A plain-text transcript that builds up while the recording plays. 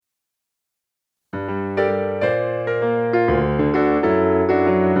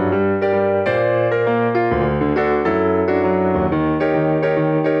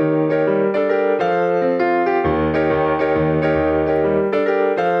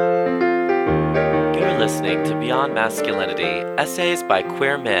listening to Beyond Masculinity, essays by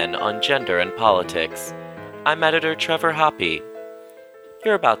queer men on gender and politics. I'm editor Trevor Hoppe.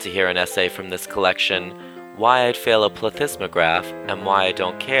 You're about to hear an essay from this collection, Why I'd Fail a Plethysmograph and Why I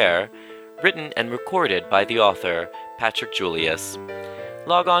Don't Care, written and recorded by the author, Patrick Julius.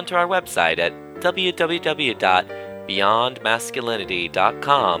 Log on to our website at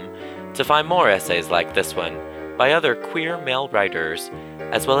www.beyondmasculinity.com to find more essays like this one by other queer male writers,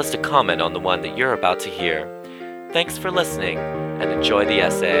 as well as to comment on the one that you're about to hear. Thanks for listening, and enjoy the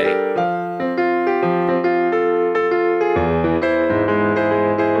essay.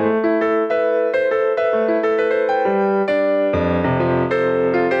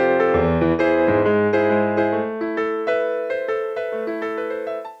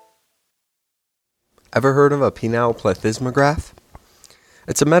 Ever heard of a penile plethysmograph?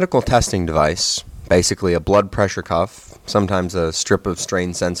 It's a medical testing device, basically a blood pressure cuff, sometimes a strip of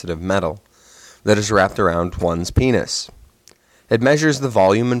strain-sensitive metal, that is wrapped around one's penis. It measures the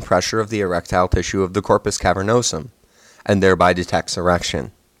volume and pressure of the erectile tissue of the corpus cavernosum, and thereby detects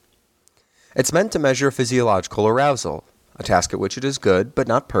erection. It's meant to measure physiological arousal, a task at which it is good, but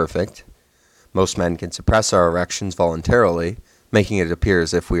not perfect. Most men can suppress our erections voluntarily, making it appear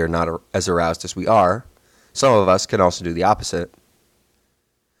as if we are not as aroused as we are. Some of us can also do the opposite.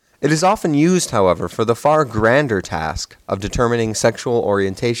 It is often used, however, for the far grander task of determining sexual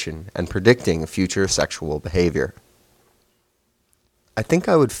orientation and predicting future sexual behavior. I think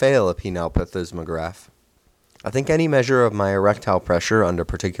I would fail a penile plethysmograph. I think any measure of my erectile pressure under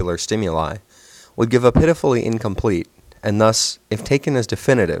particular stimuli would give a pitifully incomplete, and thus, if taken as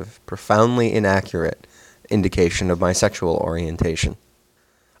definitive, profoundly inaccurate indication of my sexual orientation.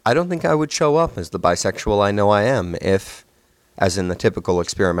 I don't think I would show up as the bisexual I know I am if, as in the typical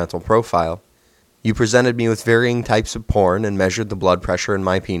experimental profile, you presented me with varying types of porn and measured the blood pressure in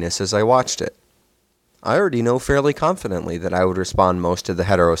my penis as I watched it. I already know fairly confidently that I would respond most to the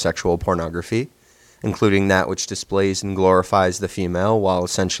heterosexual pornography, including that which displays and glorifies the female while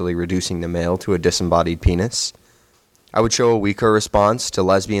essentially reducing the male to a disembodied penis. I would show a weaker response to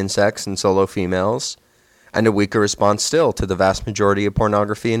lesbian sex and solo females, and a weaker response still to the vast majority of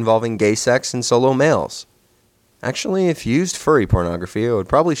pornography involving gay sex and solo males. Actually, if used furry pornography, it would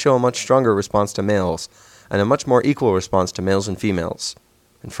probably show a much stronger response to males, and a much more equal response to males and females.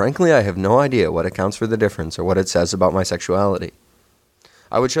 And frankly, I have no idea what accounts for the difference or what it says about my sexuality.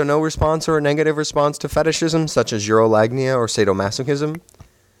 I would show no response or a negative response to fetishism such as urolagnia or sadomasochism,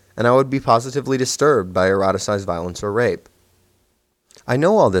 and I would be positively disturbed by eroticized violence or rape. I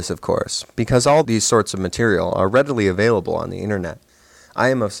know all this, of course, because all these sorts of material are readily available on the internet. I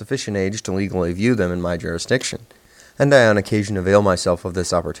am of sufficient age to legally view them in my jurisdiction, and I on occasion avail myself of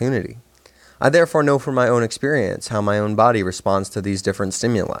this opportunity. I therefore know from my own experience how my own body responds to these different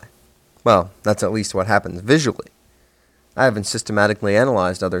stimuli. Well, that's at least what happens visually. I haven't systematically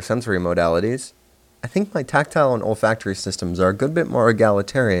analyzed other sensory modalities. I think my tactile and olfactory systems are a good bit more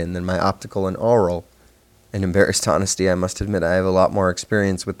egalitarian than my optical and oral. In embarrassed honesty, I must admit I have a lot more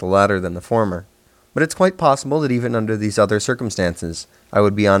experience with the latter than the former. But it's quite possible that even under these other circumstances, I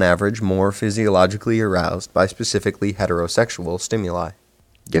would be on average more physiologically aroused by specifically heterosexual stimuli.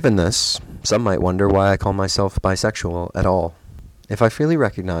 Given this, some might wonder why I call myself bisexual at all. If I freely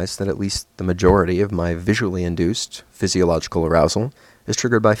recognize that at least the majority of my visually induced physiological arousal is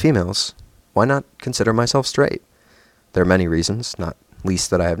triggered by females, why not consider myself straight? There are many reasons, not least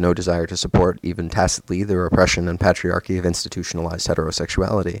that I have no desire to support, even tacitly, the repression and patriarchy of institutionalized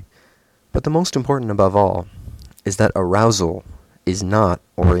heterosexuality. But the most important above all is that arousal is not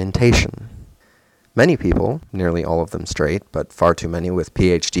orientation. Many people, nearly all of them straight, but far too many with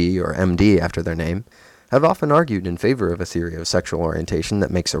PhD or MD after their name, have often argued in favor of a theory of sexual orientation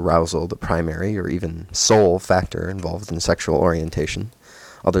that makes arousal the primary or even sole factor involved in sexual orientation.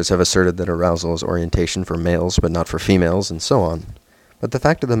 Others have asserted that arousal is orientation for males but not for females, and so on. But the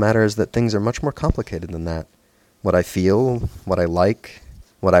fact of the matter is that things are much more complicated than that. What I feel, what I like,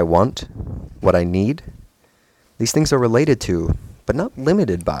 what I want, what I need, these things are related to, but not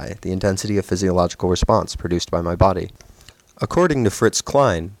limited by, the intensity of physiological response produced by my body. According to Fritz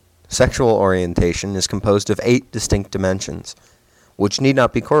Klein, sexual orientation is composed of 8 distinct dimensions, which need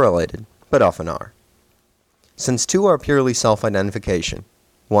not be correlated, but often are. Since 2 are purely self-identification,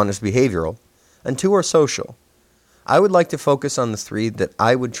 1 is behavioral, and 2 are social, I would like to focus on the 3 that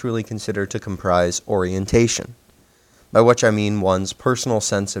I would truly consider to comprise orientation, by which I mean one's personal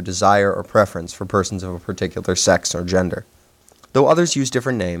sense of desire or preference for persons of a particular sex or gender. Though others use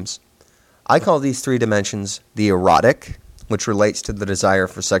different names, I call these 3 dimensions the erotic, which relates to the desire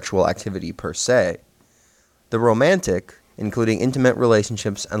for sexual activity per se, the romantic, including intimate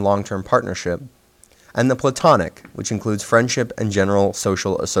relationships and long-term partnership, and the platonic, which includes friendship and general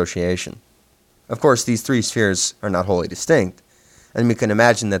social association. Of course, these three spheres are not wholly distinct, and we can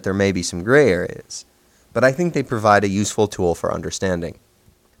imagine that there may be some gray areas, but I think they provide a useful tool for understanding.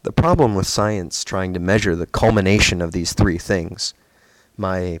 The problem with science trying to measure the culmination of these three things,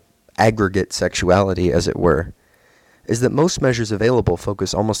 my aggregate sexuality as it were, is that most measures available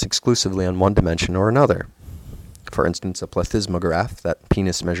focus almost exclusively on one dimension or another. For instance, a plethysmograph, that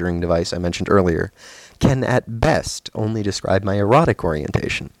penis measuring device I mentioned earlier, can at best only describe my erotic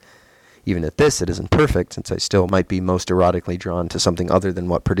orientation. Even at this, it isn't perfect, since I still might be most erotically drawn to something other than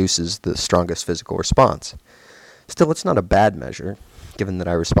what produces the strongest physical response. Still, it's not a bad measure. Given that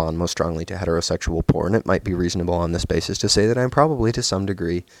I respond most strongly to heterosexual porn, it might be reasonable on this basis to say that I'm probably to some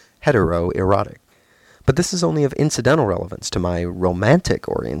degree heteroerotic. But this is only of incidental relevance to my romantic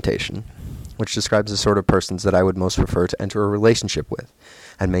orientation, which describes the sort of persons that I would most prefer to enter a relationship with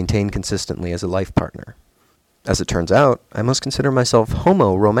and maintain consistently as a life partner. As it turns out, I must consider myself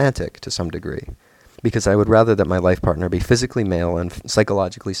homo-romantic to some degree, because I would rather that my life partner be physically male and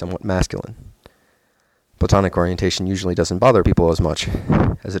psychologically somewhat masculine. Platonic orientation usually doesn't bother people as much.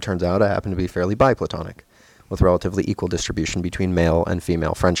 As it turns out, I happen to be fairly biplatonic, with relatively equal distribution between male and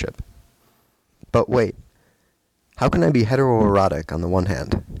female friendship. But wait, how can I be heteroerotic on the one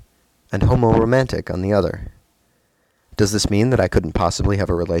hand, and homo-romantic on the other? Does this mean that I couldn't possibly have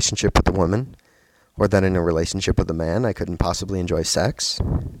a relationship with a woman, or that in a relationship with a man I couldn't possibly enjoy sex?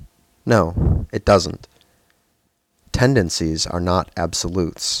 No, it doesn't. Tendencies are not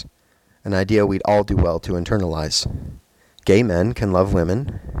absolutes, an idea we'd all do well to internalize. Gay men can love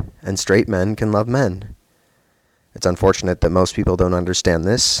women, and straight men can love men. It's unfortunate that most people don't understand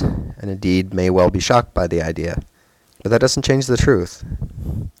this, and indeed may well be shocked by the idea. But that doesn't change the truth.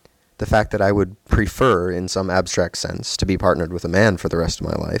 The fact that I would prefer, in some abstract sense, to be partnered with a man for the rest of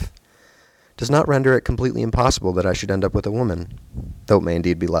my life, does not render it completely impossible that I should end up with a woman, though it may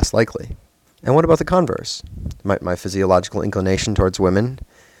indeed be less likely. And what about the converse? Might my physiological inclination towards women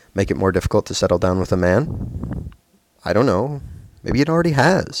make it more difficult to settle down with a man? I don't know. Maybe it already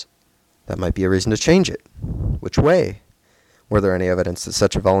has. That might be a reason to change it. Which way? Were there any evidence that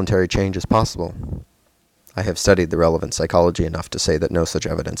such a voluntary change is possible? I have studied the relevant psychology enough to say that no such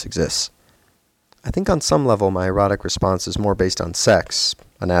evidence exists. I think on some level my erotic response is more based on sex,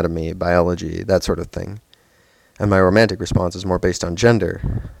 anatomy, biology, that sort of thing. And my romantic response is more based on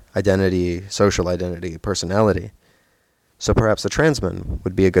gender, identity, social identity, personality. So perhaps a trans man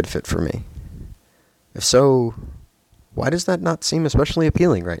would be a good fit for me. If so, why does that not seem especially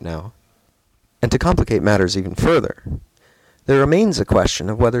appealing right now? And to complicate matters even further, there remains a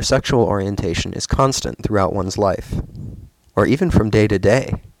question of whether sexual orientation is constant throughout one's life, or even from day to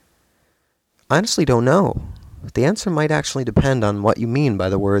day. I honestly don't know. The answer might actually depend on what you mean by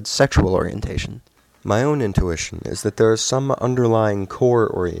the word sexual orientation. My own intuition is that there is some underlying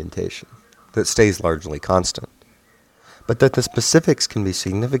core orientation that stays largely constant, but that the specifics can be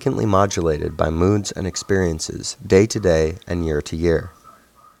significantly modulated by moods and experiences day to day and year to year.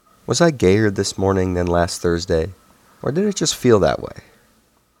 Was I gayer this morning than last Thursday, or did it just feel that way?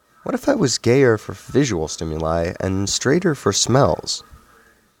 What if I was gayer for visual stimuli and straighter for smells?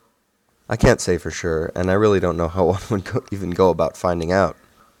 I can't say for sure, and I really don't know how one would even go about finding out,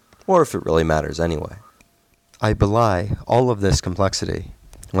 or if it really matters anyway. I belie all of this complexity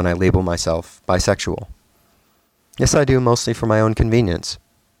when I label myself bisexual. Yes, I do, mostly for my own convenience.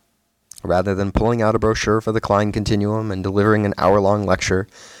 Rather than pulling out a brochure for the Klein Continuum and delivering an hour-long lecture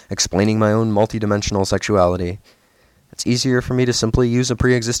explaining my own multidimensional sexuality, it's easier for me to simply use a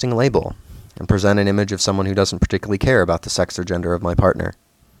pre-existing label and present an image of someone who doesn't particularly care about the sex or gender of my partner.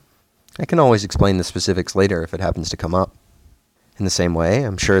 I can always explain the specifics later if it happens to come up. In the same way,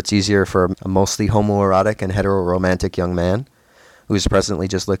 I'm sure it's easier for a mostly homoerotic and heteroromantic young man who is presently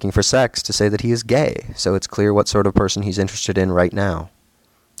just looking for sex to say that he is gay, so it's clear what sort of person he's interested in right now.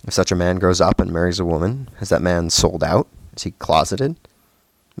 If such a man grows up and marries a woman, has that man sold out? Is he closeted?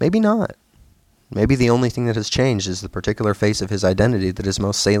 Maybe not. Maybe the only thing that has changed is the particular face of his identity that is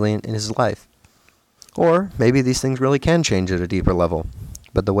most salient in his life. Or maybe these things really can change at a deeper level,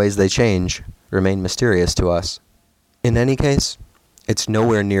 but the ways they change remain mysterious to us. In any case, it's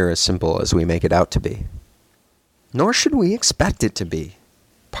nowhere near as simple as we make it out to be. Nor should we expect it to be.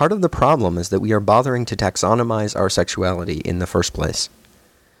 Part of the problem is that we are bothering to taxonomize our sexuality in the first place.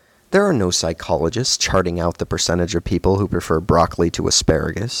 There are no psychologists charting out the percentage of people who prefer broccoli to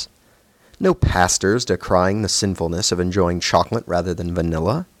asparagus. No pastors decrying the sinfulness of enjoying chocolate rather than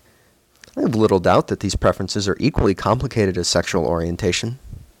vanilla. I have little doubt that these preferences are equally complicated as sexual orientation.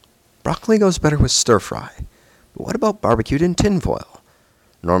 Broccoli goes better with stir-fry, but what about barbecued in tinfoil?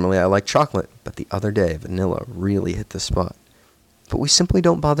 Normally I like chocolate, but the other day vanilla really hit the spot. But we simply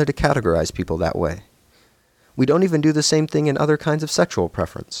don't bother to categorize people that way. We don't even do the same thing in other kinds of sexual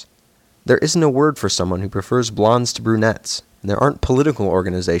preference. There isn't a word for someone who prefers blondes to brunettes, and there aren't political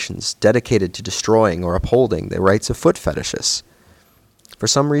organizations dedicated to destroying or upholding the rights of foot fetishists. For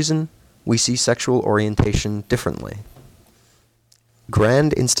some reason, we see sexual orientation differently.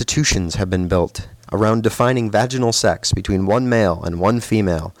 Grand institutions have been built around defining vaginal sex between one male and one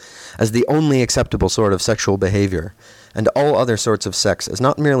female as the only acceptable sort of sexual behavior, and all other sorts of sex as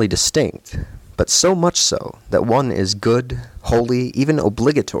not merely distinct, but so much so that one is good, holy, even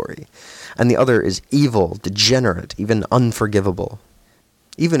obligatory, and the other is evil, degenerate, even unforgivable.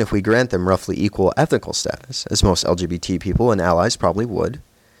 Even if we grant them roughly equal ethical status, as most LGBT people and allies probably would,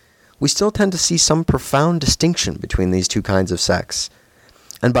 we still tend to see some profound distinction between these two kinds of sex,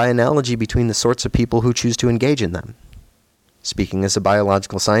 and by analogy between the sorts of people who choose to engage in them. Speaking as a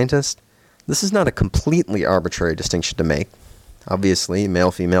biological scientist, this is not a completely arbitrary distinction to make. Obviously,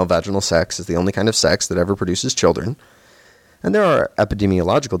 male-female vaginal sex is the only kind of sex that ever produces children, and there are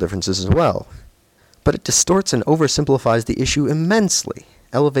epidemiological differences as well. But it distorts and oversimplifies the issue immensely,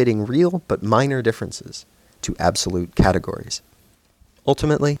 elevating real but minor differences to absolute categories.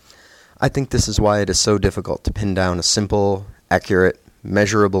 Ultimately, I think this is why it is so difficult to pin down a simple, accurate,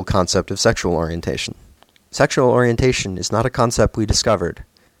 measurable concept of sexual orientation. Sexual orientation is not a concept we discovered.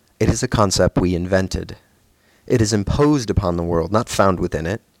 It is a concept we invented. It is imposed upon the world, not found within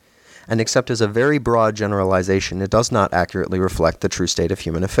it, and except as a very broad generalization, it does not accurately reflect the true state of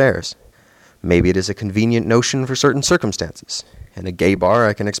human affairs. Maybe it is a convenient notion for certain circumstances. In a gay bar,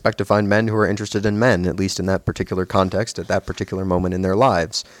 I can expect to find men who are interested in men, at least in that particular context, at that particular moment in their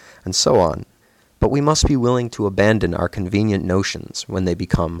lives, and so on. But we must be willing to abandon our convenient notions when they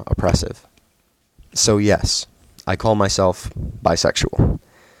become oppressive. So yes, I call myself bisexual.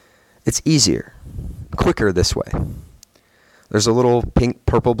 It's easier, quicker this way. There's a little pink,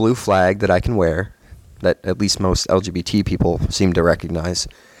 purple, blue flag that I can wear, that at least most LGBT people seem to recognize,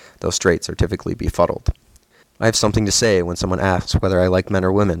 though straights are typically befuddled. I have something to say when someone asks whether I like men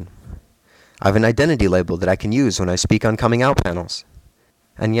or women. I have an identity label that I can use when I speak on coming out panels.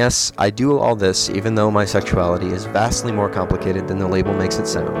 And yes, I do all this even though my sexuality is vastly more complicated than the label makes it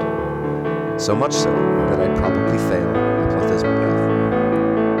sound. So much so that I'd probably fail a plethysmograph.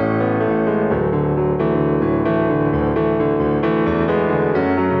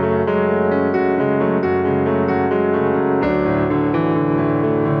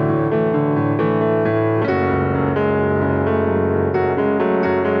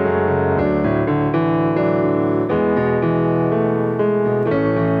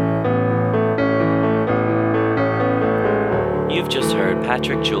 You've just heard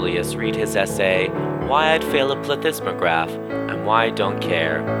Patrick Julius read his essay, Why I'd Fail a Plethysmograph and Why I Don't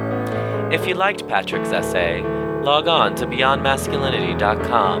Care. If you liked Patrick's essay, log on to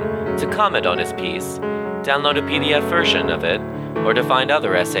beyondmasculinity.com to comment on his piece, download a PDF version of it, or to find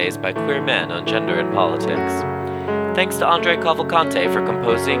other essays by queer men on gender and politics. Thanks to Andre Cavalcante for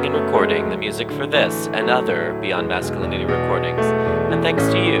composing and recording the music for this and other Beyond Masculinity recordings, and thanks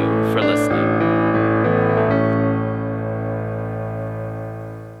to you for listening.